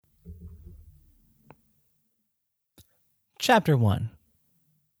Chapter 1.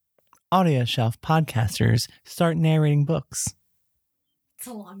 Audio Shelf podcasters start narrating books. It's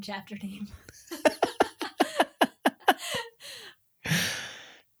a long chapter name.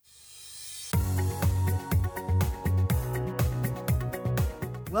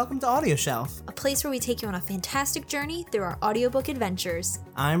 Welcome to Audio Shelf. A place where we take you on a fantastic journey through our audiobook adventures.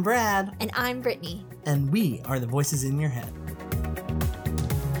 I'm Brad. And I'm Brittany. And we are the voices in your head.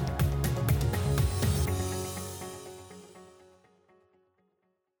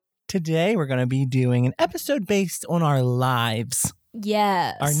 Today we're going to be doing an episode based on our lives.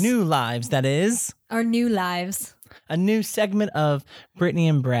 Yes. Our new lives, that is. Our new lives. A new segment of Brittany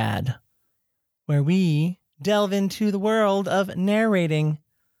and Brad, where we delve into the world of narrating.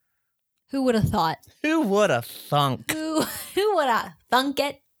 Who would have thought? Who would have thunk? Who would have thunk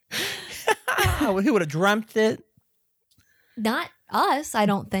it? Who would have dreamt it? Not us, I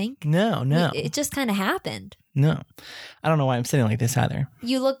don't think. No. It just kind of happened. No. I don't know why I'm sitting like this either.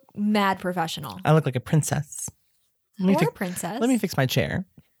 You look mad professional. I look like a princess. Or a princess. Let me fix my chair.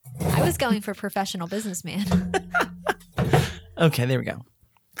 I was going for professional businessman. Okay, there we go.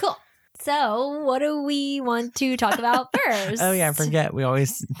 Cool. So, what do we want to talk about first? Oh yeah, I forget. We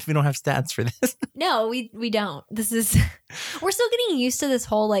don't have stats for this. No, we don't. We're still getting used to this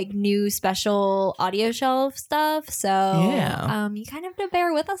whole like new special audio shelf stuff. So yeah, you kind of have to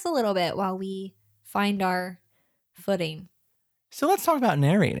bear with us a little bit while we find our footing. So let's talk about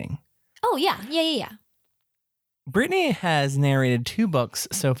narrating. Oh yeah. Brittany has narrated 2 books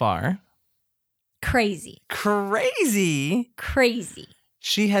so far. Crazy.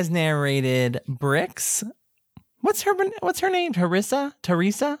 She has narrated Bricks. What's her name?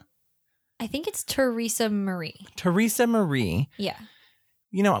 Teresa? I think it's Teresa Marie. Teresa Marie. Yeah.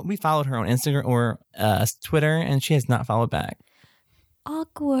 You know what? We followed her on Instagram or Twitter, and she has not followed back.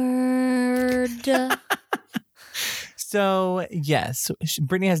 Awkward. So, yes,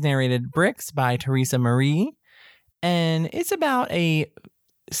 Brittany has narrated Bricks by Teresa Marie, and it's about a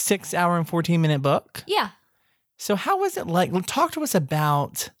 6-hour and 14-minute book. Yeah. So how was it like? Talk to us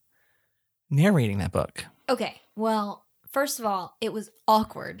about narrating that book. Okay. Well, first of all, it was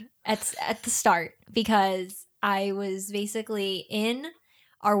awkward at the start because I was basically in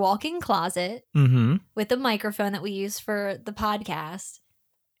our walk-in closet with the microphone that we use for the podcast,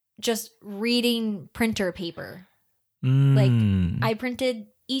 just reading printer paper. Like I printed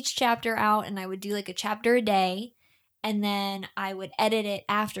each chapter out and I would do like a chapter a day. And then I would edit it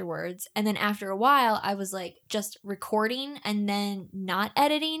afterwards. And then after a while, I was like just recording and then not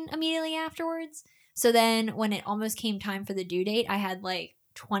editing immediately afterwards. So then when it almost came time for the due date, I had like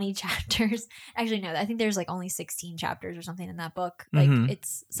 20 chapters. Actually, no, I think there's like only 16 chapters or something in that book. Like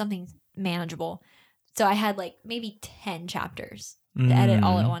it's something manageable. So I had like maybe 10 chapters to edit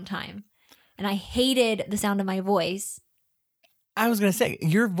all at one time. And I hated the sound of my voice. I was going to say,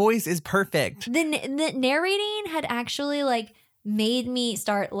 your voice is perfect. The narrating had actually like made me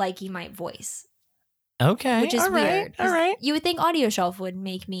start liking my voice. Okay. Which is weird. All right. You would think Audio Shelf would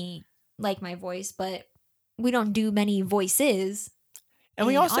make me like my voice, but we don't do many voices. And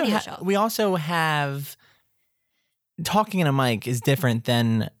we also have talking in a mic is different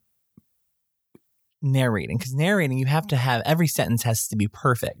than narrating, because narrating, you have to have every sentence has to be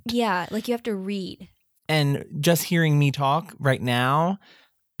perfect. Yeah. Like you have to read. And just hearing me talk right now,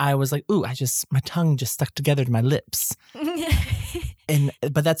 I was like, ooh, my tongue just stuck together to my lips.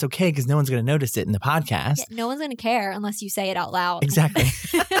 But that's okay because no one's going to notice it in the podcast. Yeah, no one's going to care unless you say it out loud. Exactly.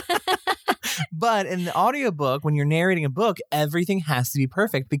 But in the audiobook, when you're narrating a book, everything has to be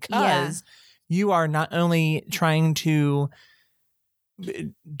perfect because you are not only trying to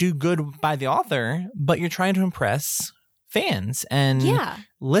do good by the author, but you're trying to impress fans and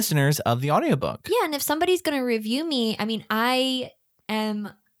listeners of the audiobook. Yeah, and if somebody's going to review me, I mean, I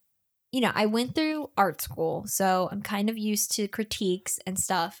went through art school, so I'm kind of used to critiques and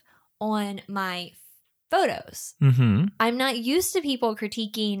stuff on my photos. I'm not used to people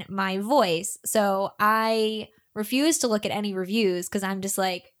critiquing my voice, so I refuse to look at any reviews because I'm just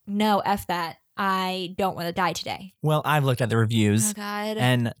like, no, F that. I don't want to die today. Well, I've looked at the reviews. Oh, God.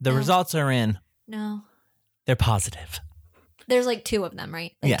 And the results are in. No. They're positive. There's like 2 of them,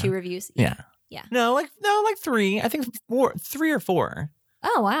 right? Like 2 reviews. Yeah. No, like 3. I think 3 or 4.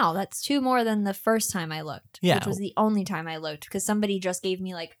 Oh, wow. That's 2 more than the first time I looked. Yeah. Which was the only time I looked because somebody just gave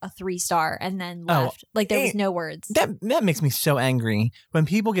me like a 3-star and then left. Like there was no words. That makes me so angry when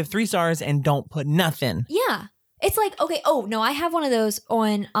people give 3 stars and don't put nothing. Yeah. It's like, okay. Oh, no, I have one of those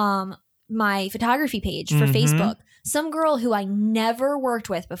on my photography page for Facebook. Some girl who I never worked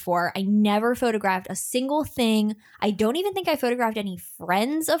with before. I never photographed a single thing. I don't even think I photographed any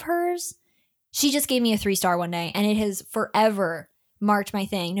friends of hers. She just gave me a 3-star one day, and it has forever marked my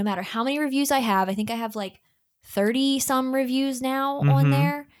thing. No matter how many reviews I have, I think I have like 30 some reviews now on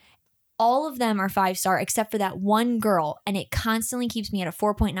there. All of them are 5-star except for that one girl, and it constantly keeps me at a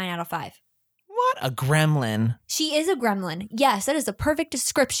 4.9 out of 5. What a gremlin. She is a gremlin. Yes, that is a perfect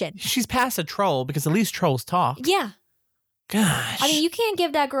description. She's past a troll because at least trolls talk. Yeah. Gosh. I mean, you can't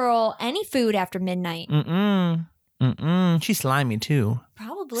give that girl any food after midnight. She's slimy too.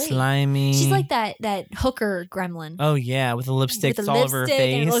 Probably. Slimy. She's like that hooker gremlin. Oh yeah, with the lipstick all over her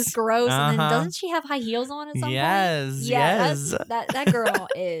face. And it looks gross. And then doesn't she have high heels on at some point? Yes. That girl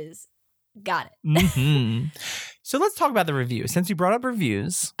is got it. So let's talk about the reviews. Since you brought up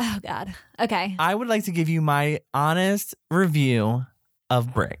reviews. Oh God. Okay. I would like to give you my honest review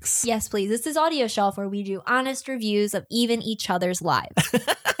of Bricks. Yes, please. This is Audio Shelf, where we do honest reviews of even each other's lives.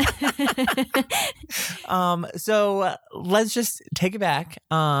 So let's just take it back.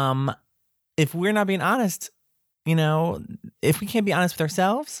 If we're not being honest, if we can't be honest with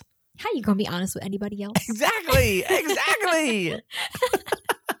ourselves, how you gonna be honest with anybody else? Exactly.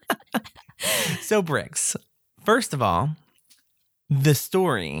 So Bricks, first of all, the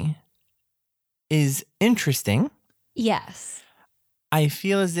story is interesting. Yes. I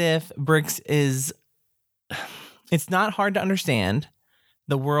feel as if Bricks it's not hard to understand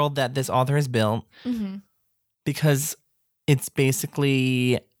the world that this author has built because it's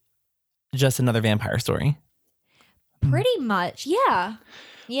basically just another vampire story. Pretty much. Yeah.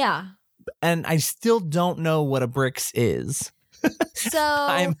 Yeah. And I still don't know what a Bricks is. So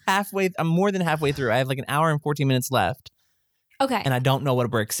I'm more than halfway through. I have like an hour and 14 minutes left. Okay. And I don't know what a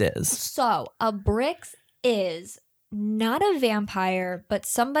Bricks is. So a Bricks is not a vampire, but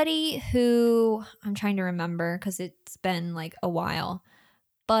somebody who I'm trying to remember because it's been like a while.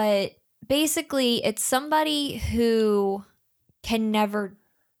 But basically, it's somebody who can never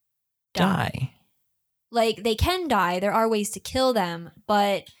die. Like, they can die. There are ways to kill them,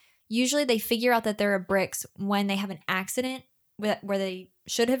 but usually they figure out that they're a Bricks when they have an accident where they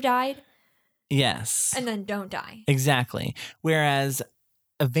should have died. Yes. And then don't die. Exactly. Whereas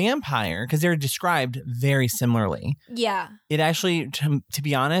a vampire, because they're described very similarly. Yeah. It actually, to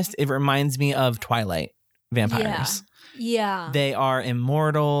be honest, it reminds me of Twilight vampires. Yeah. They are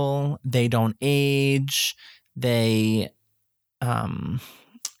immortal. They don't age. They, they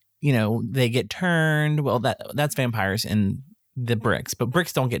get turned. Well, that's vampires in the Bricks, but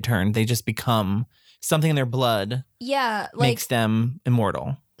Bricks don't get turned. They just become something in their blood. Yeah. Makes them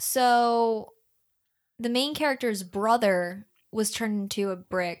immortal. So the main character's brother was turned into a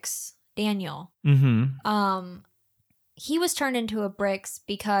Bricks, Daniel. He was turned into a Bricks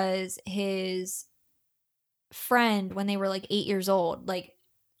because his friend, when they were like 8 years old, like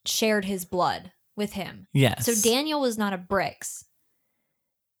shared his blood with him. Yes. So Daniel was not a Bricks.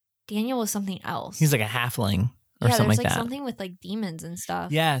 Daniel was something else. He's like a halfling or something like that. Something with like demons and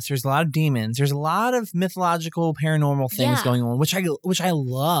stuff. Yes, there's a lot of demons. There's a lot of mythological, paranormal things going on, which I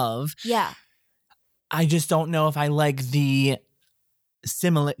love. Yeah. I just don't know if I like the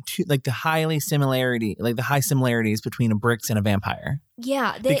high similarities between a Bricks and a vampire.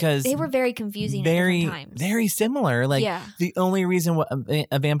 Yeah, because they were very confusing at different times. Very similar. The only reason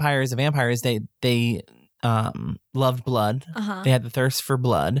a vampire is they loved blood. They had the thirst for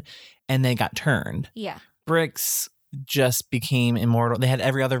blood, and they got turned. Yeah. Bricks just became immortal. They had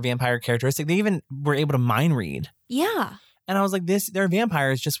every other vampire characteristic. They even were able to mind read. Yeah. And I was like, they're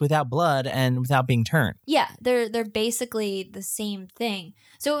vampires just without blood and without being turned. Yeah, they're basically the same thing.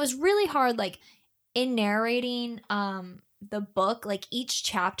 So it was really hard, like, in narrating the book, like, each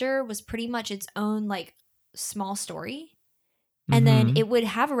chapter was pretty much its own, like, small story. And then it would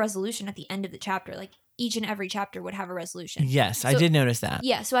have a resolution at the end of the chapter. Like, each and every chapter would have a resolution. Yes, I did notice that.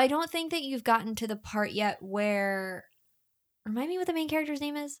 Yeah, so I don't think that you've gotten to the part yet where... Remind me what the main character's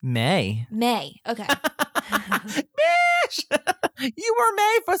name is? May. Okay. Bish! You were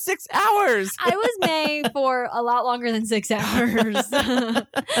May for 6 hours. I was May for a lot longer than 6 hours.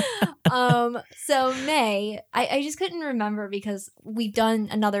 So May, I just couldn't remember because we've done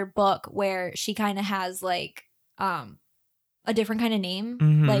another book where she kind of has like a different kind of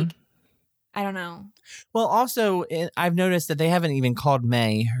name. Like, I don't know. Well, also, I've noticed that they haven't even called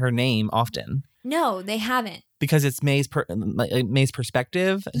May her name often. No, they haven't. Because it's May's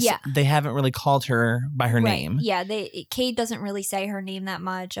perspective. Yeah. So they haven't really called her by her name. Yeah, Cade doesn't really say her name that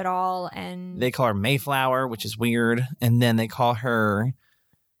much at all. And they call her Mayflower, which is weird. And then they just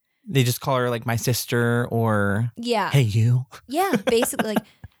call her like my sister or hey you. Yeah, basically like,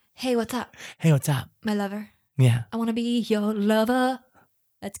 hey, what's up? Hey, what's up? My lover. Yeah. I want to be your lover.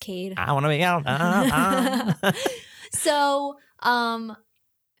 That's Cade. I want to be out. So,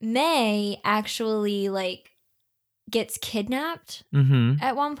 May actually like gets kidnapped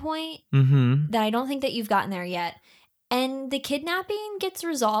at one point that I don't think that you've gotten there yet. And the kidnapping gets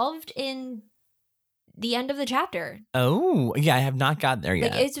resolved in the end of the chapter. Oh, yeah, I have not gotten there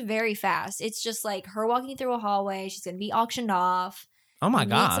yet. Like, it's very fast. It's just like her walking through a hallway. She's going to be auctioned off. Oh my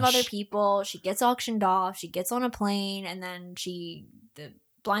gosh. Meet some other people. She gets auctioned off. She gets on a plane, and then the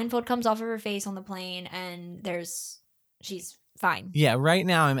blindfold comes off of her face on the plane, and she's fine. Yeah, right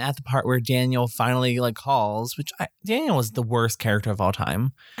now I'm at the part where Daniel finally like calls, which Daniel is the worst character of all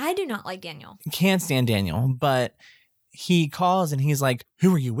time. I do not like Daniel. Can't stand Daniel, but he calls and he's like,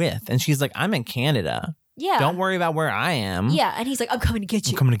 "Who are you with?" And she's like, "I'm in Canada. Yeah. Don't worry about where I am." Yeah, and he's like, "I'm coming to get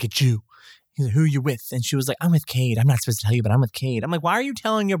you. I'm coming to get you." He's like, "Who are you with?" And she was like, "I'm with Cade. I'm not supposed to tell you, but I'm with Cade." I'm like, "Why are you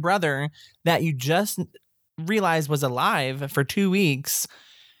telling your brother that you just realized was alive for 2 weeks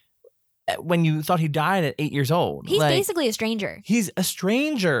when you thought he died at 8 years old?" He's basically a stranger. He's a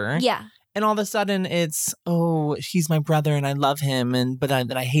stranger. Yeah. And all of a sudden it's, "Oh, he's my brother and I love him, but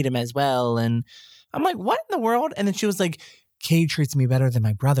I hate him as well." And I'm like, "What in the world?" And then she was like, "Cade treats me better than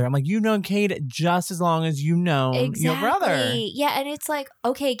my brother." I'm like, "You've known Cade just as long as you know your brother." Yeah, and it's like,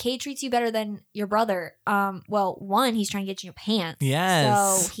 okay, Cade treats you better than your brother. Well, one, he's trying to get you your pants.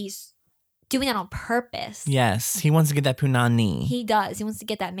 Yes. So he's doing that on purpose. Yes. He wants to get that punani. He does. He wants to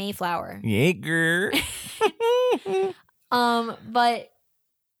get that Mayflower. Jaeger. But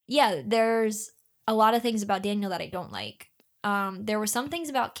yeah, there's a lot of things about Daniel that I don't like. There were some things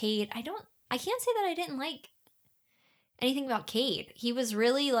about Cade. I can't say that I didn't like anything about Cade. He was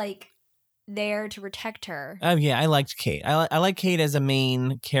really like there to protect her. Oh yeah, I liked Cade. I like Cade as a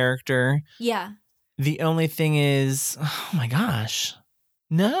main character. Yeah. The only thing is, oh my gosh,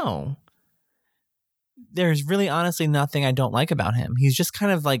 no. There's really honestly nothing I don't like about him. He's just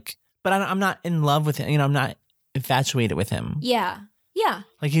kind of like, but I'm not in love with him. You know, I'm not infatuated with him. Yeah. Yeah.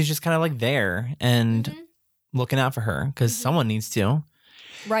 Like he's just kind of like there and looking out for her because someone needs to.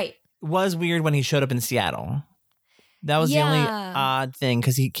 Right. It was weird when he showed up in Seattle. That was the only odd thing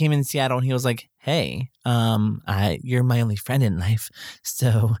because he came in Seattle and he was like, "Hey, you're my only friend in life,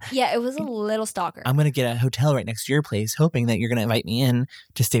 so yeah, it was a little stalker. I'm gonna get a hotel right next to your place, hoping that you're gonna invite me in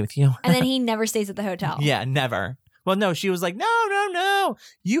to stay with you." And then he never stays at the hotel. Yeah, never. Well, no, she was like, "No,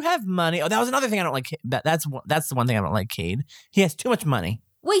 you have money." Oh, that was another thing I don't like. That's the one thing I don't like. Cade, he has too much money.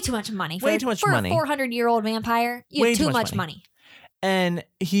 Way too much money. Way too much money. For a 400-year-old vampire, you have too much money. And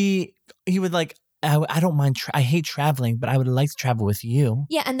he would like, "I don't mind. I hate traveling, but I would like to travel with you."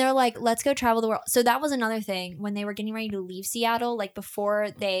 Yeah, and they're like, "Let's go travel the world." So that was another thing when they were getting ready to leave Seattle, like before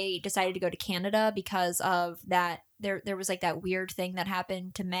they decided to go to Canada because of that. There was like that weird thing that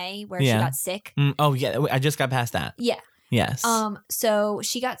happened to May where she got sick. Oh yeah, I just got past that. Yeah. Yes. So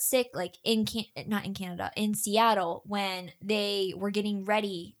she got sick like not in Canada, in Seattle when they were getting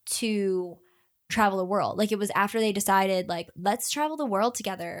ready to travel the world. Like it was after they decided like, let's travel the world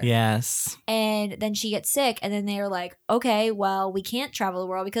together. Yes. And then she gets sick and then they were like, okay, well, we can't travel the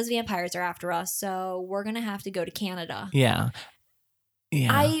world because vampires are after us. So we're going to have to go to Canada. Yeah.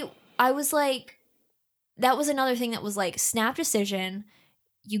 Yeah. I was like, that was another thing that was like snap decision.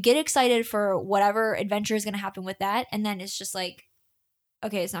 You get excited for whatever adventure is going to happen with that. And then it's just like,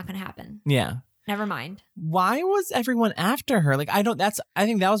 okay, it's not going to happen. Yeah. Never mind. Why was everyone after her? Like, I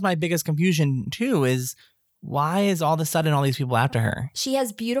think that was my biggest confusion too, is why is all of a sudden all these people after her? She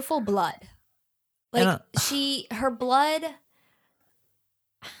has beautiful blood. Like her blood,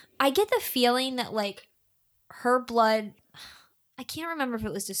 I get the feeling that like her blood, I can't remember if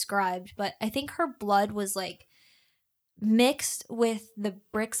it was described, but I think her blood was like mixed with the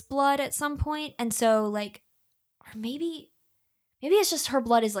Brick's blood at some point. And so like, or maybe it's just her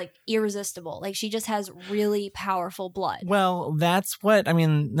blood is like irresistible. Like she just has really powerful blood. Well, that's what, I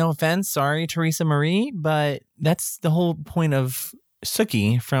mean, no offense. Sorry, Teresa Marie, but that's the whole point of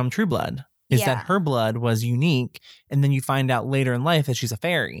Sookie from True Blood is that her blood was unique. And then you find out later in life that she's a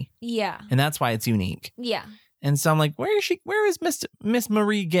fairy. Yeah. And that's why it's unique. Yeah. And so I'm like, where is Miss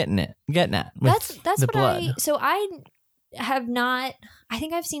Marie getting at? That's the what blood. I have not, I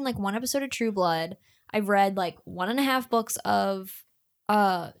think I've seen like one episode of True Blood. I've read like 1.5 books of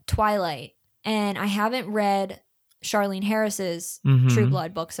Twilight, and I haven't read Charlene Harris's True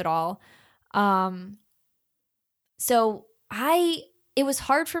Blood books at all. So it was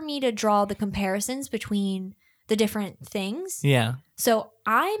hard for me to draw the comparisons between the different things. Yeah. So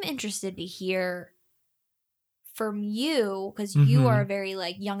I'm interested to hear from you, because you are a very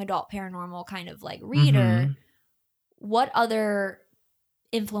like young adult paranormal kind of like reader. What other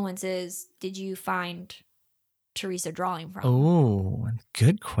influences did you find Teresa drawing from? Oh,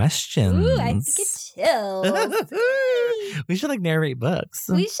 good question. Ooh, I get chills. We should like narrate books.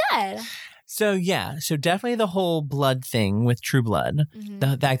 We should. So yeah, so definitely the whole blood thing with True Blood,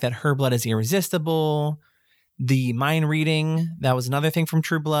 the fact that her blood is irresistible, the mind reading, that was another thing from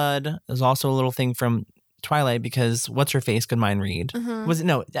True Blood. It was also a little thing from Twilight because what's her face could mind read.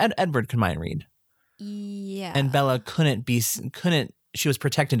 Edward could mind read. Yeah. And Bella couldn't. She was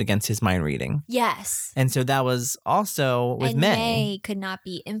protected against his mind reading. Yes. And so that was also with May. May could not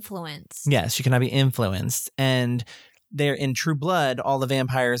be influenced. Yes, she could not be influenced. And there in True Blood, all the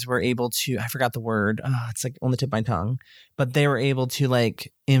vampires were able to, I forgot the word. It's like on the tip of my tongue. But they were able to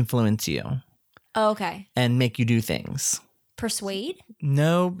like influence you. Oh, okay. And make you do things. Persuade?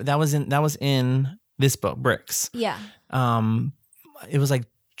 No, that was in this book, Bricks. Yeah. It was like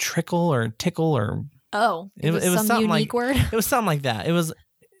trickle or tickle or it was some something unique word. It was something like that. It was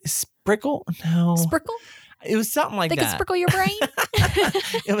sprickle. No, sprinkle. It was something like they that. They could sprinkle your brain.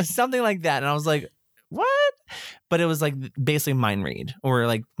 It was something like that, and I was like, "What?" But it was like basically mind read or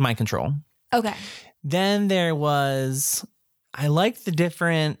like mind control. Okay. Then there was, I liked the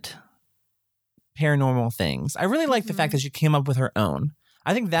different paranormal things. I really liked the fact that she came up with her own.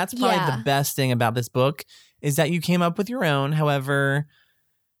 I think that's probably the best thing about this book is that you came up with your own. However,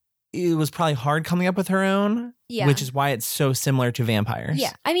 it was probably hard coming up with her own, which is why it's so similar to vampires.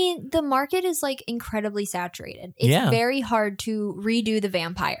 Yeah. I mean, the market is like incredibly saturated. It's very hard to redo the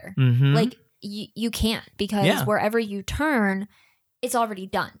vampire. Like you can't because wherever you turn, it's already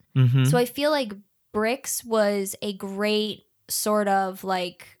done. So I feel like Bricks was a great sort of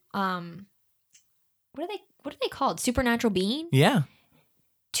like, what are they called? Supernatural being? Yeah.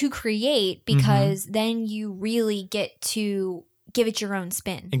 To create because then you really get to give it your own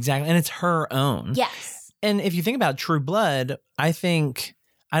spin. Exactly. And it's her own. Yes. And if you think about True Blood, I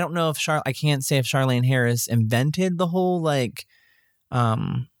don't know if I can't say if Charlaine Harris invented the whole like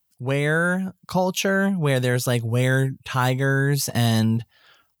were culture where there's like were tigers and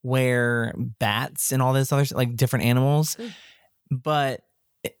were bats and all this other like different animals. But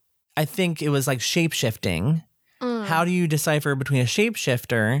I think it was like shape-shifting. How do you decipher between a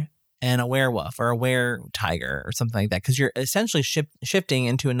shapeshifter and a werewolf or a were-tiger or something like that? Because you're essentially shifting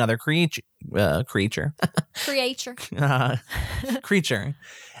into another creature.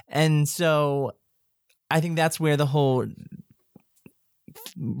 And so I think that's where the whole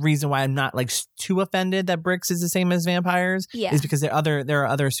reason why I'm not like too offended that Bricks is the same as vampires is because there are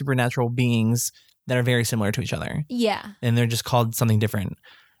other supernatural beings that are very similar to each other. Yeah. And they're just called something different.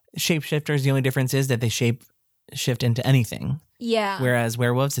 Shapeshifters, the only difference is that they shift into anything. Yeah. Whereas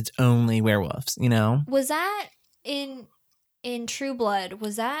werewolves, it's only werewolves, you know? Was that in True Blood,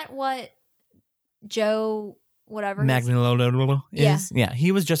 was that what Joe whatever Magnololo is? Yeah,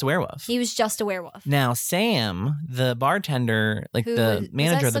 he was just a werewolf. He was just a werewolf. Now Sam, the bartender, like the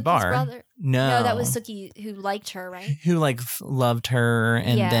manager of the bar. Brother? No, that was Sookie who liked her, right? Who like loved her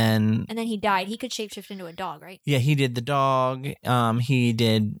and then he died. He could shapeshift into a dog, right? Yeah, he did the dog. He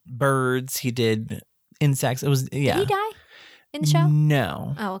did birds. He did insects. It was Did he die in the show?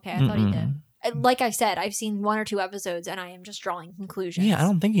 No. Oh, okay. I thought he did. Like I said, I've seen 1 or 2 episodes and I am just drawing conclusions. Yeah, I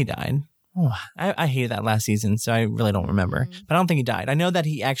don't think he died. Oh, I hated that last season, so I really don't remember. But I don't think he died. I know that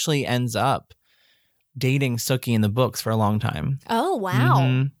he actually ends up dating Sookie in the books for a long time. Oh,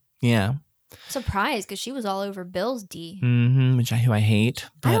 wow. Yeah. Surprised because she was all over Bill's D. Who I hate.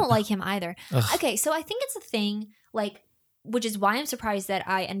 I don't like him either. Ugh. Okay, so I think it's a thing, like, which is why I'm surprised that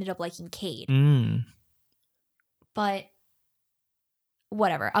I ended up liking Cade. But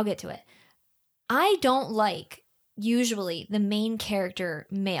whatever, I'll get to it. I don't like usually the main character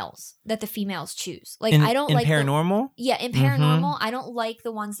males that the females choose. Like I don't like paranormal. In paranormal, I don't like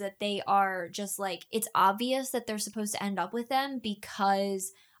the ones that they are just like it's obvious that they're supposed to end up with them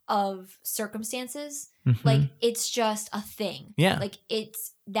because of circumstances. Like it's just a thing. Yeah. Like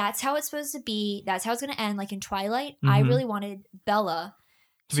that's how it's supposed to be. That's how it's going to end. Like in Twilight, I really wanted Bella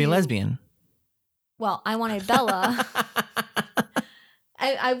to be a lesbian. Well, I wanted Bella.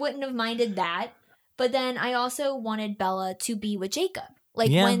 I wouldn't have minded that. But then I also wanted Bella to be with Jacob.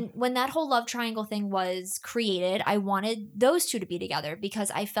 Like when that whole love triangle thing was created, I wanted those two to be together because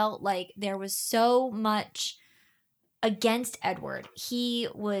I felt like there was so much against Edward. He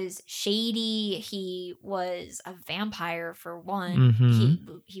was shady. He was a vampire for one.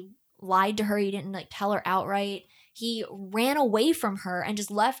 He lied to her. He didn't like tell her outright. He ran away from her and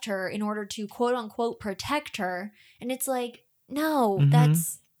just left her in order to quote unquote protect her. And it's like, no,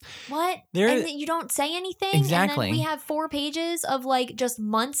 that's what? And then you don't say anything. Exactly. And then we have 4 pages of like just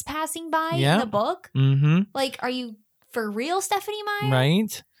months passing by in the book. Like, are you for real, Stephenie Meyer?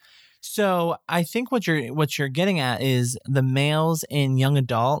 Right. So I think what you're getting at is the males in young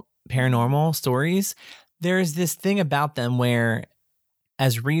adult paranormal stories. there's this thing about them where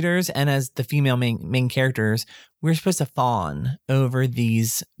as readers and as the female main characters, we're supposed to fawn over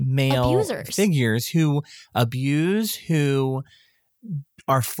these male abusers. Figures who abuse, who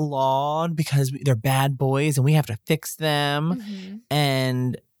are flawed because they're bad boys and we have to fix them. Mm-hmm.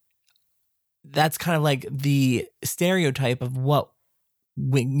 And that's kind of like the stereotype of what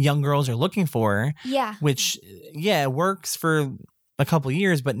young girls are looking for. Yeah. Which, works for a couple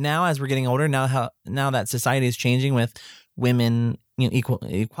years. But now as we're getting older, now that society is changing with women,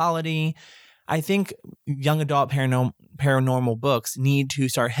 equality, I think young adult paranormal books need to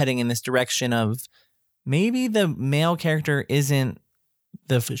start heading in this direction of maybe the male character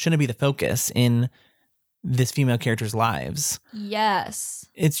shouldn't be the focus in this female character's lives. Yes.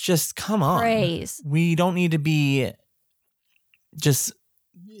 It's just, come on. Praise. We don't need to be just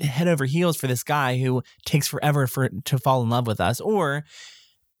head over heels for this guy who takes forever to fall in love with us, or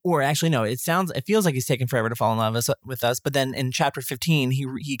actually no, it feels like he's taken forever to fall in love with us. But then in chapter 15,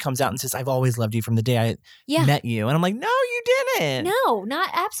 he comes out and says, "I've always loved you from the day I met you," and I'm like, no, you didn't. No,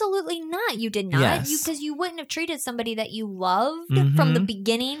 absolutely not. You did not. Yes. Because you wouldn't have treated somebody that you loved Mm-hmm. from the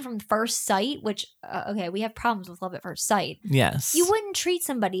beginning, from first sight. Which we have problems with love at first sight. Yes, You wouldn't treat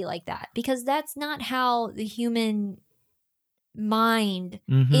somebody like that because that's not how the human mind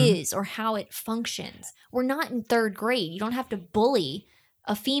mm-hmm. is or how it functions. We're not in third grade. You don't have to bully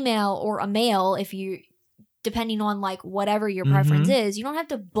a female or a male if you, depending on like whatever your preference Mm-hmm. is. You don't have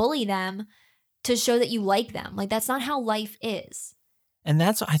to bully them to show that you like them. Like, that's not how life is. And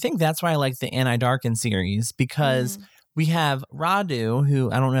I think that's why I like the Annie Darkin series, because we have Radu, who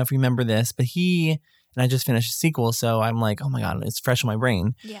I don't know if you remember this, but and I just finished a sequel, so I'm like, oh my God, it's fresh in my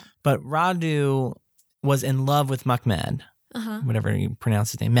brain. Yeah. But Radu was in love with Mehmed, whatever you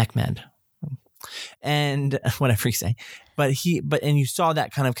pronounce his name, Mehmed, and whatever you say. But you saw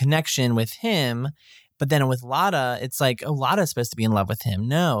that kind of connection with him. But then with Lada, it's like, oh, Lada's supposed to be in love with him.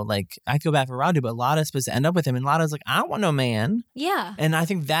 No, like, I feel bad for Radu, but Lada's supposed to end up with him. And Lada's like, I don't want no man. Yeah. And I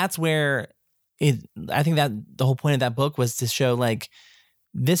think that's where I think that the whole point of that book was to show, like,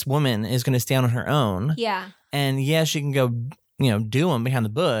 this woman is going to stand on her own. Yeah. And she can go, do him behind the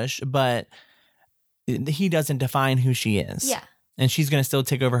bush, but he doesn't define who she is. Yeah. And she's going to still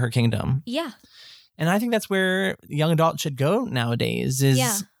take over her kingdom. Yeah. And I think that's where young adults should go nowadays,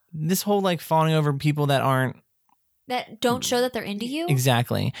 is this whole, like, fawning over people that don't show that they're into you.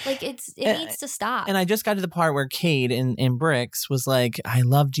 Exactly. Like, it needs to stop. And I just got to the part where Cade in Bricks was like, I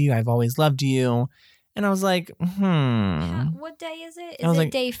loved you. I've always loved you. And I was like, What day is it? Is it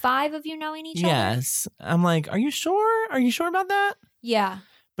like, day 5 of you knowing each other? Yes. I'm like, are you sure? Are you sure about that? Yeah.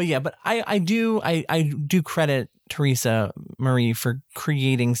 But I do credit Teresa Marie for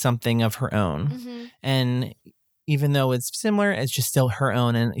creating something of her own. Mm-hmm. And even though it's similar, it's just still her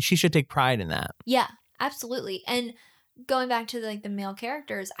own. And she should take pride in that. Yeah, absolutely. And going back to the male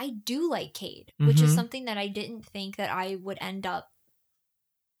characters, I do like Cade, which is something that I didn't think that I would end up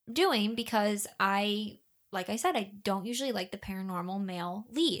doing, because like I said, I don't usually like the paranormal male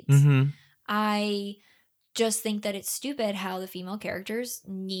leads. Mm-hmm. I just think that it's stupid how the female characters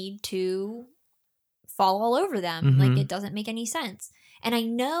need to fall all over them. Mm-hmm. Like, it doesn't make any sense. And I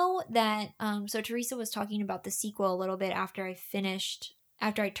know that, so Teresa was talking about the sequel a little bit after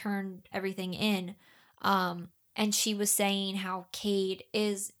I turned everything in. And she was saying how Cade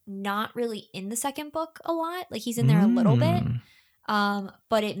is not really in the second book a lot. Like, he's in there a little bit.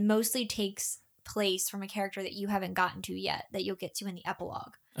 But it mostly takes place from a character that you haven't gotten to yet, that you'll get to in the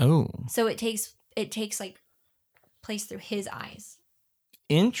epilogue. Oh. So it takes like place through his eyes.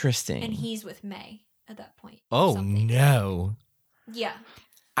 Interesting. And he's with May at that point. Oh, no. Yeah.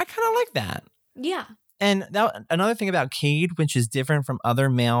 I kind of like that. Yeah. And another thing about Cade, which is different from other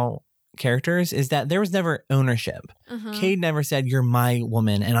male characters, is that there was never ownership. Cade never said, you're my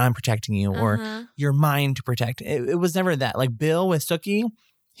woman and I'm protecting you, or you're mine to protect. It was never that. Like Bill with Sookie,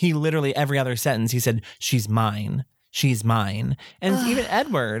 he literally, every other sentence, he said, she's mine. She's mine. And even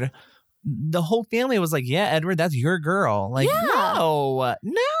Edward, the whole family was like, yeah, Edward, that's your girl. Like, no.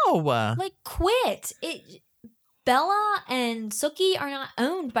 Like, quit. Bella and Sookie are not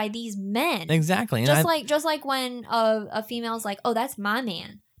owned by these men. Exactly. Just like when a female's like, oh, that's my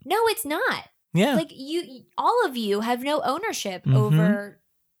man. No, it's not. Yeah. Like, all of you have no ownership over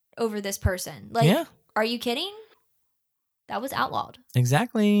this person. Like, are you kidding? That was outlawed.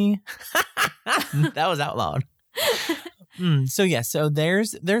 Exactly. That was outlawed. So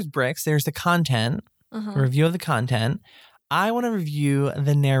there's Bricks. There's the content, review of the content. I want to review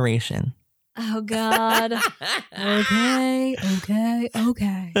the narration. Oh, God. Okay.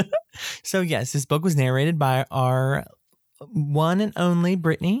 So, yes, this book was narrated by our one and only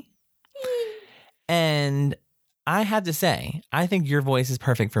Brittany. And I have to say, I think your voice is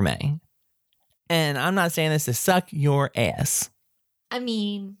perfect for May. And I'm not saying this to suck your ass. I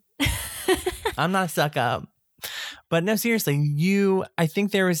mean, I'm not a suck up. But no, seriously, I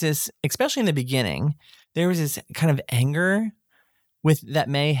think there was this, especially in the beginning, there was this kind of anger that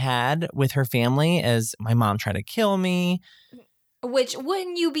May had with her family as my mom tried to kill me. Which,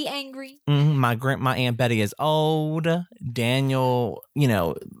 wouldn't you be angry? My Aunt Betty is old. Daniel,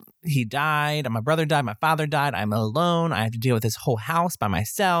 he died. My brother died. My father died. I'm alone. I have to deal with this whole house by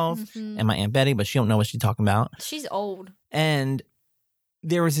myself. And my Aunt Betty, but she don't know what she's talking about. She's old. And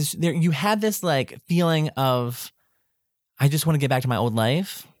there was you had this like feeling of, I just want to get back to my old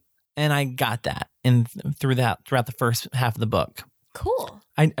life. And I got that throughout the first half of the book. Cool.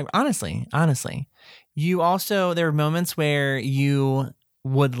 I honestly, there were moments where you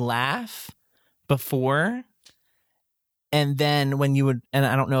would laugh before, and then when you would, and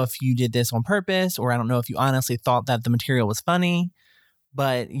I don't know if you did this on purpose, or I don't know if you honestly thought that the material was funny,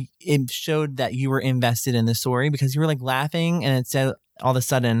 but it showed that you were invested in the story because you were like laughing, and it said all of a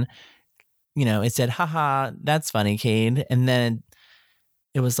sudden, it said, haha, that's funny, Cade. And then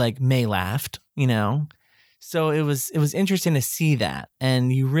it was like May laughed, So it was interesting to see that.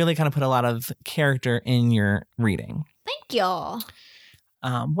 And you really kind of put a lot of character in your reading. Thank y'all.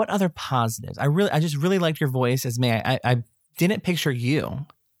 What other positives? I just really liked your voice as May. I didn't picture you.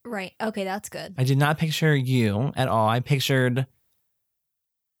 Right. Okay, that's good. I did not picture you at all. I pictured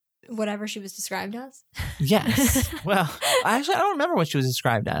whatever she was described as. Yes. Well, I don't remember what she was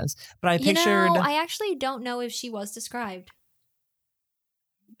described as, but I pictured. I actually don't know if she was described.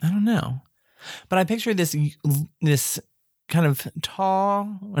 I don't know, but I pictured this kind of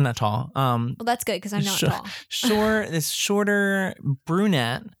tall, well, not tall. Well, that's good because I'm not tall. This shorter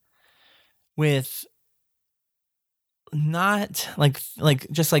brunette with not like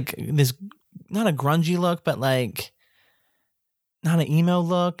just like this, not a grungy look, but like not an emo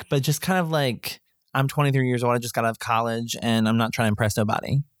look, but just kind of like, I'm 23 years old. I just got out of college and I'm not trying to impress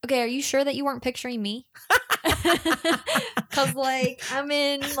nobody. Okay, are you sure that you weren't picturing me? Because like I'm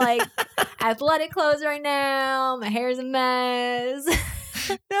in like athletic clothes right now. My hair's a mess.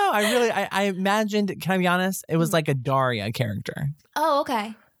 No, I imagined, can I be honest? It was like a Daria character. Oh,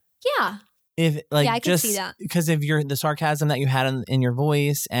 okay. Yeah. I could see that. Because of the sarcasm that you had in your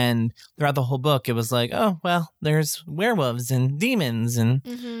voice, and throughout the whole book, it was like, oh, well, there's werewolves and demons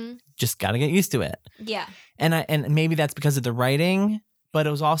and just got to get used to it. Yeah. And maybe that's because of the writing, but it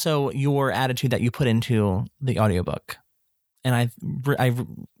was also your attitude that you put into the audiobook. And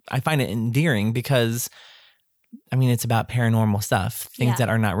I find it endearing because, I mean, it's about paranormal stuff, things that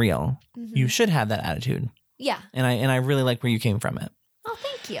are not real. You should have that attitude. Yeah. And I really like where you came from it. Oh,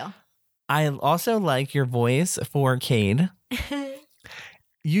 thank you. I also like your voice for Cade.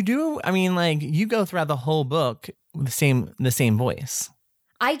 You do, I mean, like, you go throughout the whole book with the same voice.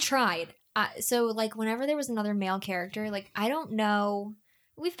 I tried. So, like, whenever there was another male character, like, I don't know.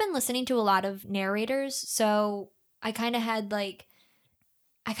 We've been listening to a lot of narrators, so I kind of had it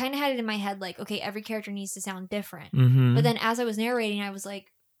in my head, like, okay, every character needs to sound different. But then as I was narrating, I was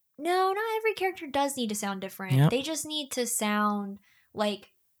like, no, not every character does need to sound different. Yep. They just need to sound like,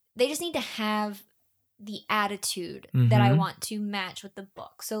 they just need to have the attitude that I want to match with the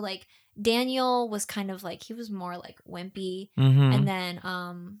book. So, like, Daniel was kind of like, he was more like wimpy. And then,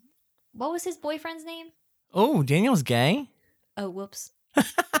 what was his boyfriend's name? Oh, Daniel's gay? Oh, whoops.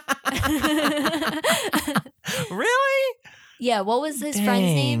 Really? Yeah, what was his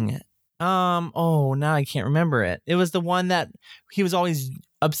friend's name? Oh, now I can't remember it. It was the one that he was always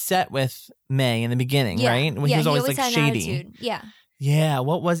upset with May in the beginning, right? When he was always like shady. Attitude. Yeah. Yeah,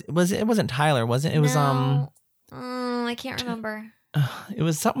 what was it? It wasn't Tyler, was it? It was I can't remember. It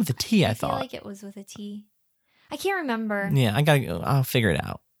was something with a T, I thought. I feel like it was with a T. I can't remember. Yeah, I'll figure it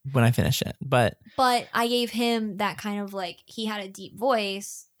out when I finish it. But I gave him that kind of like, he had a deep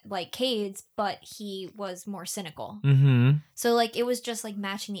voice like Cade's, but he was more cynical. So like it was just like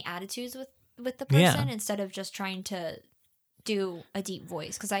matching the attitudes with the person instead of just trying to do a deep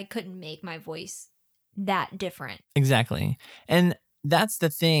voice, because I couldn't make my voice that different. Exactly. And that's the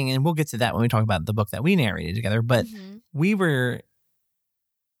thing, and we'll get to that when we talk about the book that we narrated together, but we were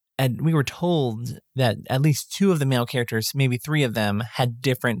told that at least 2 of the male characters, maybe 3 of them, had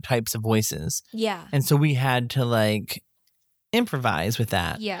different types of voices. Yeah. And so we had to like improvise with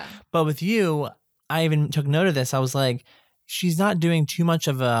that. Yeah. But with you, I even took note of this. I was like, she's not doing too much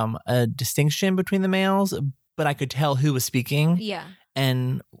of a distinction between the males, but I could tell who was speaking. Yeah.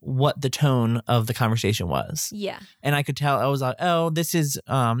 And what the tone of the conversation was. Yeah. And I could tell, I was like, oh, this is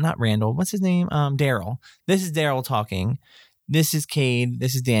not Randall. What's his name? Daryl. This is Daryl talking. this is Cade,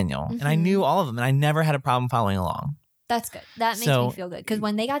 this is Daniel. And I knew all of them and I never had a problem following along. That's good. That makes me feel good. Because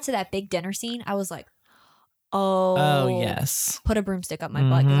when they got to that big dinner scene, I was like, oh yes. Put a broomstick up my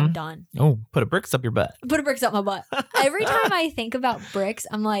butt because I'm done. Oh, put a bricks up your butt. Put a bricks up my butt. Every time I think about bricks,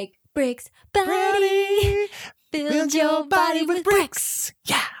 I'm like, bricks, body, build your body with bricks.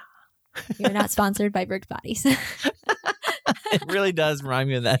 Yeah. You're not sponsored by Brick Bodies. It really does remind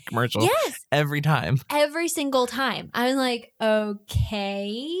me of that commercial. Yes. Every time. Every single time. I'm like,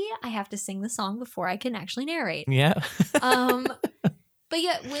 okay, I have to sing the song before I can actually narrate. Yeah. But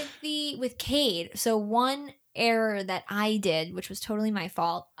yeah, with Cade, so one error that I did, which was totally my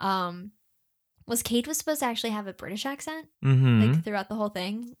fault, was Cade was supposed to actually have a British accent, like throughout the whole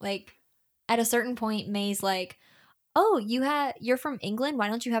thing. Like at a certain point, May's like, oh, you're from England? Why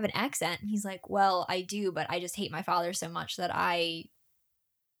don't you have an accent? And he's like, well, I do, but I just hate my father so much that I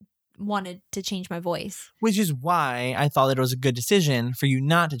wanted to change my voice. Which is why I thought that it was a good decision for you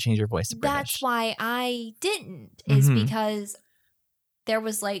not to change your voice to British. That's why I didn't, is because there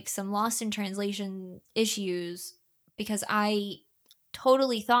was like some lost in translation issues because I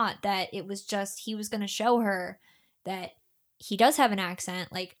totally thought that it was just he was going to show her that he does have an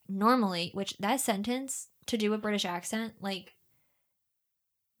accent, like normally, which that sentence to do a British accent, like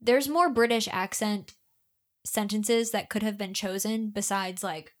there's more British accent sentences that could have been chosen besides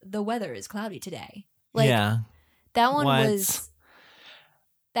like the weather is cloudy today. Like that one was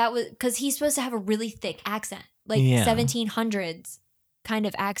because he's supposed to have a really thick accent, like 1700s kind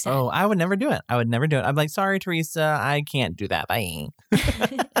of accent. Oh, I would never do it. I'm like, sorry, Teresa, I can't do that. Bye.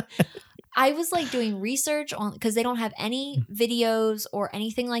 I was like doing research on because they don't have any videos or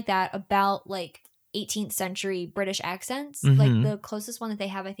anything like that about like 18th century British accents. Like the closest one that they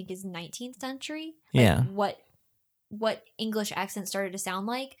have, I think, is 19th century. Like what English accents started to sound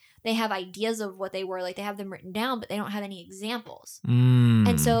like. They have ideas of what they were, like they have them written down, but they don't have any examples.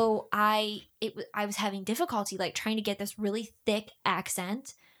 And so I was having difficulty like trying to get this really thick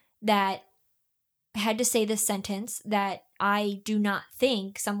accent that had to say this sentence that I do not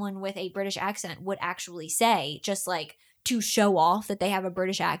think someone with a British accent would actually say, just like to show off that they have a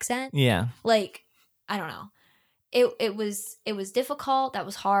British accent. Yeah. Like, I don't know. It was difficult. That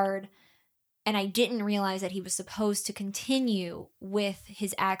was hard. And I didn't realize that he was supposed to continue with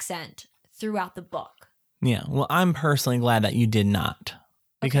his accent throughout the book. Yeah. Well, I'm personally glad that you did not.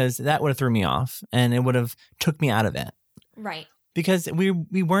 Because that would have threw me off and it would have took me out of it. Right. Because we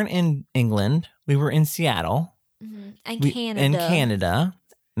weren't in England. We were in Seattle. And Canada. And Canada,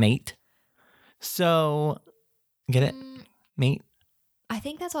 mate. So, get it? Mate? I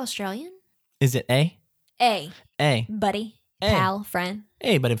think that's Australian. Is it A? A. A. Buddy. Pal. Friend.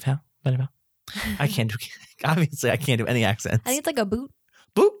 A, buddy, pal. I can't do, obviously, I can't do any accents. I think it's like a boot.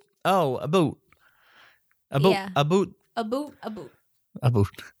 Boot? Oh, a boot. A boot. Yeah. A boot. A boot. A boot. A boot.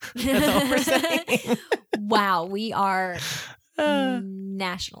 That's all we're saying. Wow, we are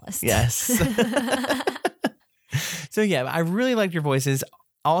nationalists. Yes. So, yeah, I really liked your voices.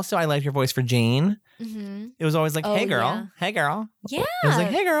 Also, I liked your voice for Jane. It was always like, hey, girl. Yeah. Hey, girl. Yeah. It was like,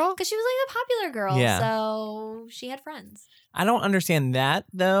 hey, girl. Because she was like a popular girl. Yeah. So she had friends. I don't understand that,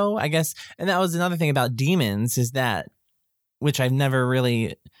 though, I guess. And that was another thing about demons is that, which I've never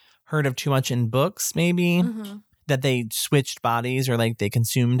really heard of too much in books, maybe, that they switched bodies or like they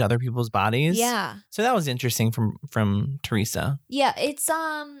consumed other people's bodies. Yeah. So that was interesting from Teresa. Yeah. It's,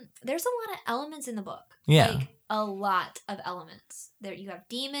 there's a lot of elements in the book. Yeah. Like a lot of elements. There you have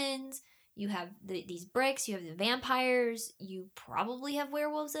demons. You have these bricks. You have the vampires. You probably have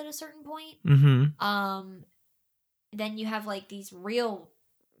werewolves at a certain point. Then you have like these real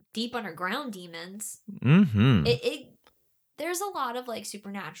deep underground demons. There's a lot of like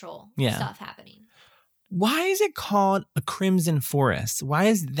supernatural stuff happening. Why is it called A Crimson Forest? Why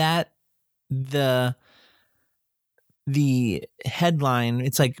is that the headline?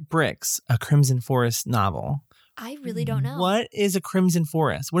 It's like bricks, a Crimson Forest novel. I really don't know. What is a Crimson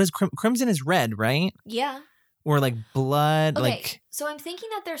Forest? What is crimson is red, right? Yeah. Or like blood. Okay, like so I'm thinking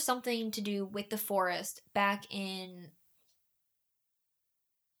that there's something to do with the forest back in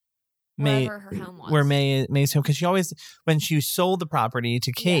wherever her home was. Where May's home, because she always, when she sold the property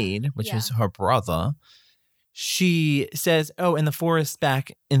to Cade, which is her brother, she says, "Oh, and the forest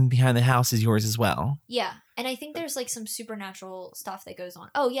back in behind the house is yours as well." Yeah, and I think there's like some supernatural stuff that goes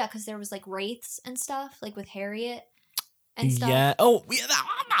on. Oh yeah, because there was like wraiths and stuff, like with Harriet and stuff. Yeah. Oh,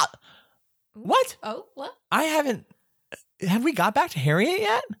 what? Oh, what? I haven't. Have we got back to Harriet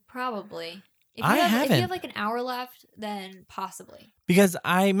yet? Probably. If you have like an hour left, then possibly. Because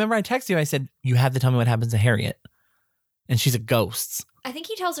I remember I texted you. I said, "You have to tell me what happens to Harriet," and she's a ghost. I think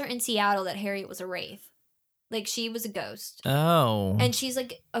he tells her in Seattle that Harriet was a wraith. Like, she was a ghost. Oh. And she's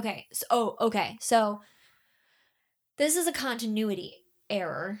like, okay. So this is a continuity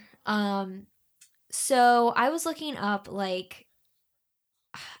error. So I was looking up, like,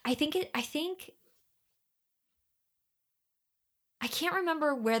 I can't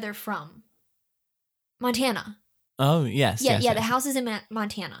remember where they're from. Montana. Oh, yes. Yeah, yes, yeah. yes. The house is in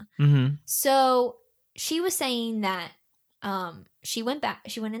Montana. Mm-hmm. So she was saying that she went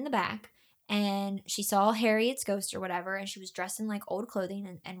in the back and she saw Harriet's ghost or whatever, and she was dressed in like old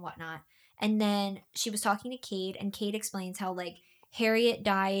clothing and whatnot. And then she was talking to Cade, and Cade explains how like Harriet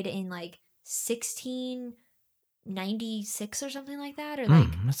died in like 1696 or something like that, or like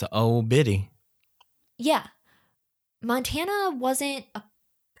that's an old biddy. Yeah, Montana wasn't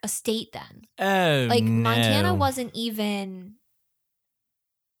a state then. Oh, like no. Montana wasn't even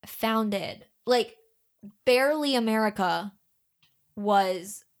founded. Like, barely America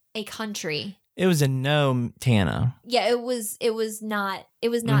was a country. It was a no Tana. Yeah, it was not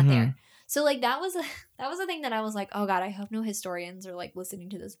there. So like that was a thing that I was like, oh God, I hope no historians are like listening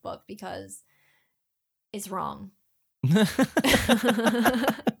to this book because it's wrong.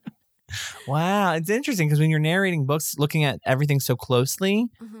 Wow, it's interesting because when you're narrating books, looking at everything so closely,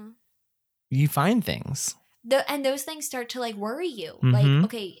 you find things. And those things start to like worry you. Like,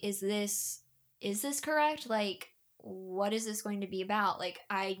 okay, is this correct? Like, what is this going to be about? Like,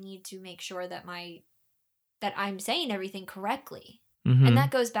 I need to make sure that I'm saying everything correctly. And that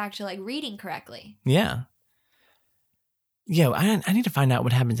goes back to like reading correctly. Yeah. Yeah, I need to find out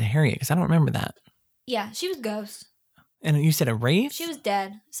what happened to Harriet because I don't remember that. Yeah, she was a ghost. And you said a wraith? She was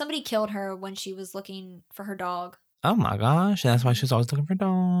dead. Somebody killed her when she was looking for her dog. Oh my gosh. That's why she was always looking for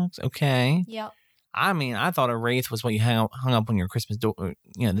dogs. Okay. Yep. I mean, I thought a wraith was what you hung up on your Christmas door,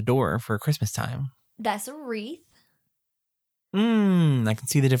 the door for Christmas time. That's a wreath. I can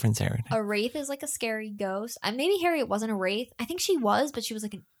see the difference there. A wraith is like a scary ghost. Maybe Harriet wasn't a wraith. I think she was, but she was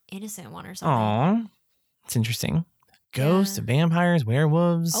like an innocent one or something. Aw. It's interesting. Ghosts, vampires,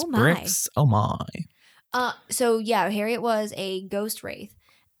 werewolves, bricks. Oh my. So yeah, Harriet was a ghost wraith.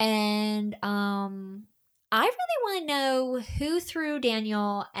 And I really want to know who threw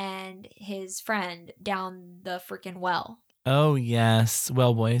Daniel and his friend down the freaking well. Oh yes.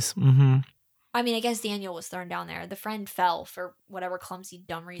 Well, boys. I mean, I guess Daniel was thrown down there. The friend fell for whatever clumsy,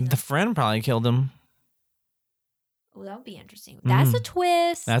 dumb reason. The friend probably killed him. Oh, that would be interesting. That's a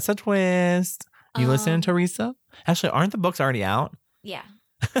twist. That's a twist. You listening, Teresa? Actually, aren't the books already out? Yeah.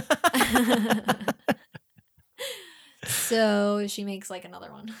 So she makes like another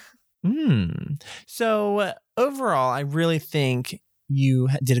one. So overall, I really think you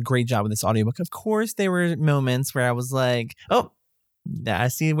did a great job with this audiobook. Of course, there were moments where I was like, oh, I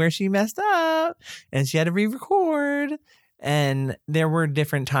see where she messed up and she had to re-record. And there were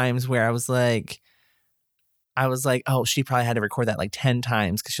different times where I was like, oh, she probably had to record that like 10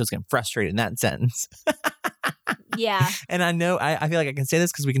 times because she was getting frustrated in that sentence. Yeah. And I know, I feel like I can say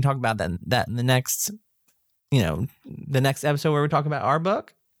this because we can talk about that in the next, the next episode where we talk about our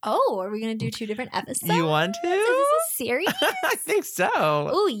book. Oh, are we going to do 2 different episodes? You want to? Is this a series? I think so.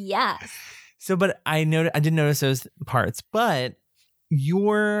 Oh, yes. So, but I did notice those parts, but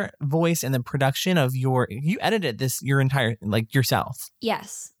your voice and the production of you edited this your entire, like, yourself.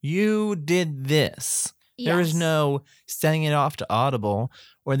 Yes. You did this. Yes. There was no sending it off to Audible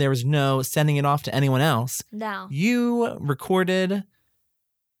or there was no sending it off to anyone else. No. You recorded,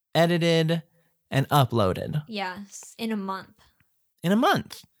 edited, and uploaded. Yes. In a month.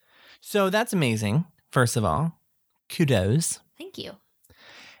 So that's amazing, first of all. Kudos. Thank you.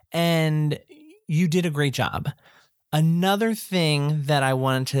 And you did a great job. Another thing that I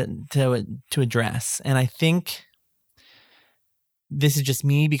wanted to address, and I think this is just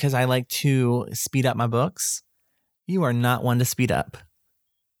me because I like to speed up my books. You are not one to speed up.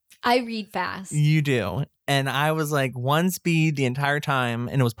 I read fast. You do. And I was like 1 speed the entire time,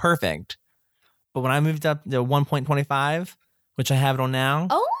 and it was perfect. But when I moved up to 1.25, which I have it on now.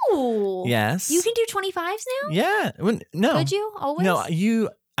 Oh. Yes. You can do 25s now? Yeah. No. Could you always? No,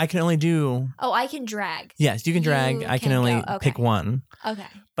 I can only do. Oh, I can drag. Yes, you can drag. I can only pick one. Okay.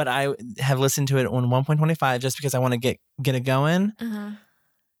 But I have listened to it on 1.25 just because I want to get it going.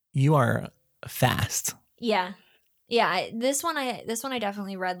 You are fast. Yeah. Yeah, this one I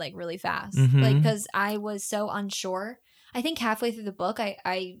definitely read like really fast. Mm-hmm. Like, because I was so unsure. I think halfway through the book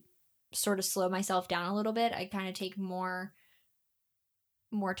I sort of slow myself down a little bit. I kind of take more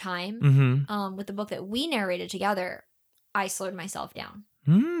time. Mm-hmm. With the book that we narrated together, I slowed myself down.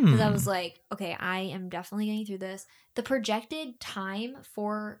 Because Because I was like, okay, I am definitely getting through this. The projected time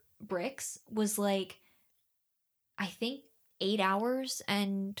for Bricks was like, I think 8 hours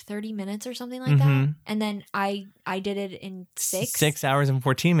and 30 minutes or something like that. And then I did it in 6 hours and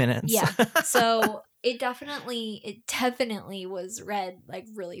 14 minutes. Yeah. So it definitely was read like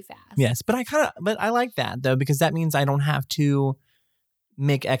really fast. Yes. But I like that though, because that means I don't have to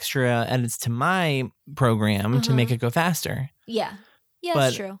make extra edits to my program to make it go faster. Yeah. Yeah,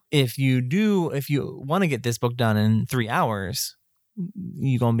 that's true. If you want to get this book done in 3 hours,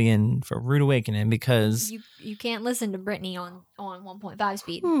 you're going to be in for a rude awakening because you can't listen to Brittany on 1.5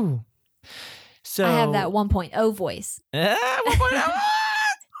 speed. Ooh. So I have that 1.0 voice. 1.0.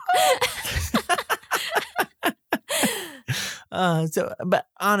 But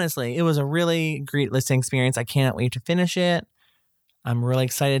honestly, it was a really great listening experience. I cannot wait to finish it. I'm really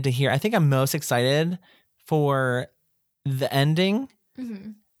excited to hear. I think I'm most excited for the ending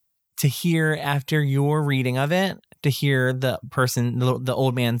to hear after your reading of it, to hear the person, the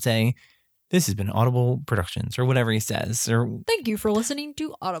old man say, "This has been Audible Productions," or whatever he says. Or "Thank you for listening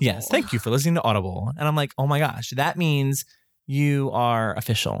to Audible." Yes, thank you for listening to Audible. And I'm like, oh my gosh, that means you are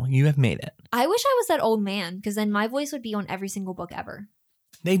official. You have made it. I wish I was that old man, because then my voice would be on every single book ever.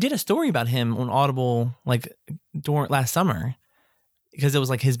 They did a story about him on Audible like last summer. Because it was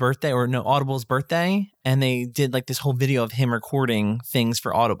like his birthday, or no, Audible's birthday. And they did like this whole video of him recording things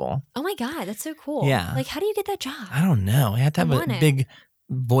for Audible. Oh my God, that's so cool. Yeah. Like, how do you get that job? I don't know. He had to have a big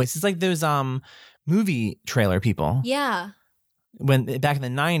voice. It's like those movie trailer people. Yeah. When back in the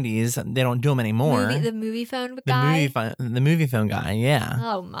 90s, they don't do them anymore. The movie phone guy? The movie phone guy, yeah.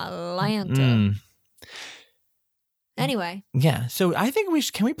 Oh, my Lanta. Anyway. Yeah. So I think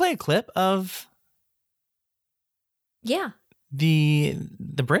can we play a clip of... Yeah. The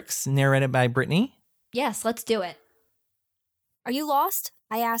Bricks, narrated by Brittany? Yes, let's do it. Are you lost?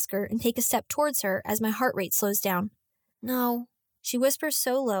 I ask her and take a step towards her as my heart rate slows down. No. She whispers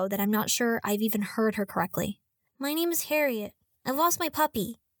so low that I'm not sure I've even heard her correctly. My name is Harriet. I've lost my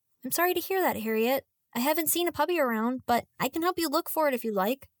puppy. I'm sorry to hear that, Harriet. I haven't seen a puppy around, but I can help you look for it if you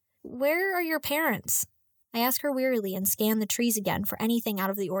like. Where are your parents? I ask her wearily and scan the trees again for anything out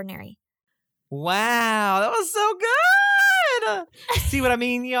of the ordinary. Wow, that was so good! See what I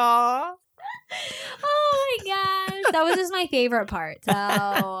mean, y'all? Oh my gosh. That was just my favorite part.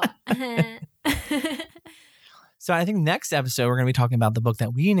 So I think next episode we're going to be talking about the book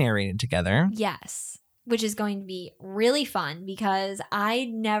that we narrated together. Yes. Which is going to be really fun because I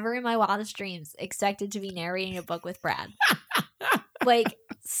never in my wildest dreams expected to be narrating a book with Brad. Like,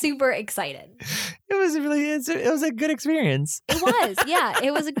 super excited. It was a good experience. It was. Yeah,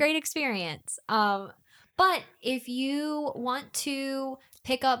 it was a great experience. But if you want to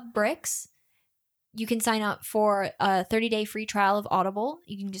pick up Bricks, you can sign up for a 30-day free trial of Audible.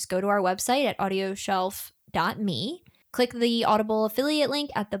 You can just go to our website at audioshelf.me. Click the Audible affiliate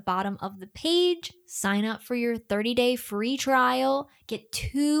link at the bottom of the page. Sign up for your 30-day free trial. Get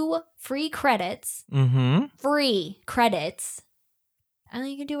 2 free credits. Free credits. And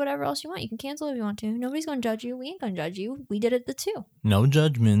then you can do whatever else you want. You can cancel if you want to. Nobody's going to judge you. We ain't going to judge you. We did it the 2. No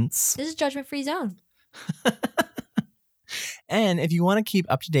judgments. This is judgment-free zone. And if you want to keep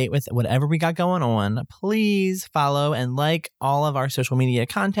up to date with whatever we got going on, please follow and like all of our social media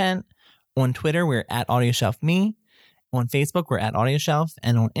content. On Twitter, we're at AudioShelfMe. On Facebook, we're at AudioShelf.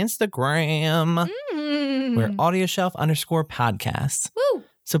 And on Instagram, we're AudioShelf_podcast. Woo!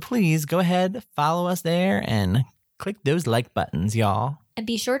 So please go ahead, follow us there, and click those like buttons, y'all. And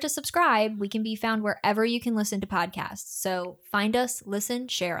be sure to subscribe. We can be found wherever you can listen to podcasts. So find us, listen,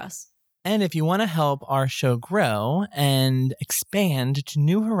 share us. And if you want to help our show grow and expand to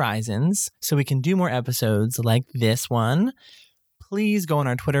new horizons so we can do more episodes like this one, please go on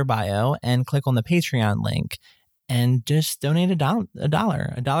our Twitter bio and click on the Patreon link and just donate $1.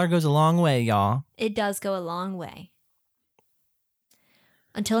 $1 goes a long way, y'all. It does go a long way.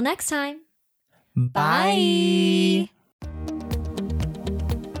 Until next time. Bye.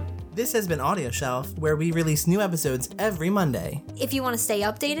 This has been Audio Shelf, where we release new episodes every Monday. If you want to stay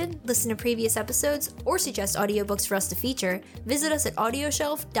updated, listen to previous episodes, or suggest audiobooks for us to feature, visit us at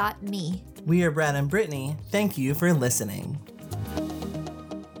audioshelf.me. We are Brad and Brittany. Thank you for listening.